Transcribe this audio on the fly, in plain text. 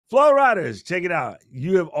Flow Riders, check it out.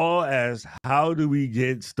 You have all asked, how do we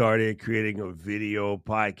get started creating a video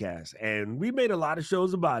podcast? And we made a lot of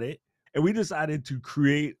shows about it, and we decided to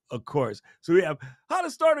create a course. So we have how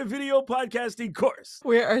to start a video podcasting course.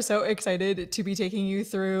 We are so excited to be taking you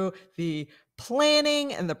through the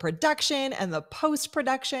planning and the production and the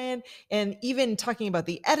post-production, and even talking about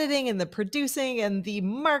the editing and the producing and the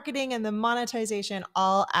marketing and the monetization,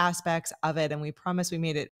 all aspects of it. And we promise we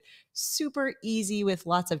made it super easy with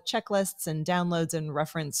lots of checklists and downloads and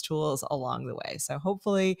reference tools along the way. So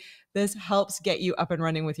hopefully this helps get you up and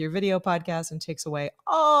running with your video podcast and takes away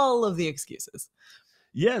all of the excuses.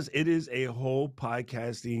 Yes, it is a whole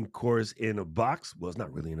podcasting course in a box. Well, it's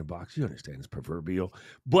not really in a box. You understand, it's proverbial.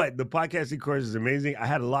 But the podcasting course is amazing. I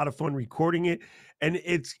had a lot of fun recording it. And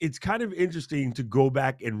it's kind of interesting to go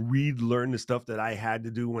back and learn the stuff that I had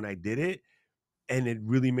to do when I did it. And it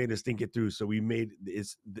really made us think it through. So we made it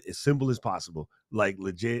as simple as possible. Like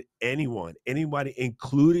legit, anybody,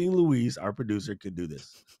 including Louise, our producer, could do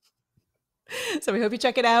this. So we hope you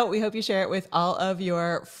check it out. We hope you share it with all of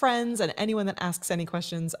your friends and anyone that asks any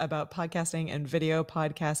questions about podcasting and video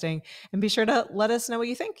podcasting. And be sure to let us know what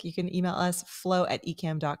you think. You can email us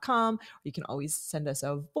flow@ecamm.com, or you can always send us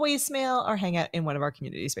a voicemail or hang out in one of our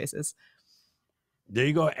community spaces. There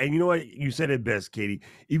you go. And you know what? You said it best, Katie.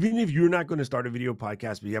 Even if you're not going to start a video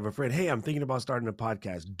podcast, but you have a friend, hey, I'm thinking about starting a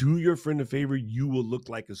podcast. Do your friend a favor. You will look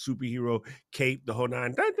like a superhero, cape, the whole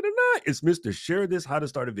nine. Da, da, da, da. It's Mr. Share This How to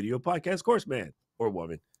Start a Video Podcast course, man or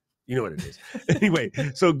woman. You know what it is. Anyway,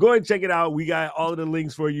 so go and check it out. We got all of the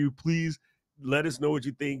links for you. Please let us know what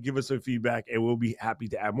you think. Give us some feedback, and we'll be happy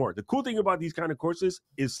to add more. The cool thing about these kind of courses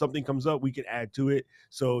is something comes up, we can add to it.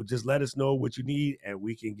 So just let us know what you need, and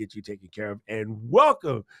we can get you taken care of. And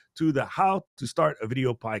welcome to the How to Start a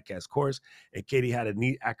Video Podcast course. And Katie had a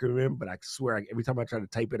neat acronym, but I swear every time I try to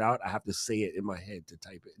type it out, I have to say it in my head to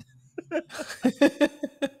type it.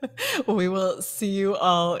 Well, we will see you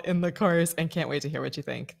all in the course and can't wait to hear what you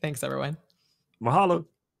think. Thanks, everyone. Mahalo.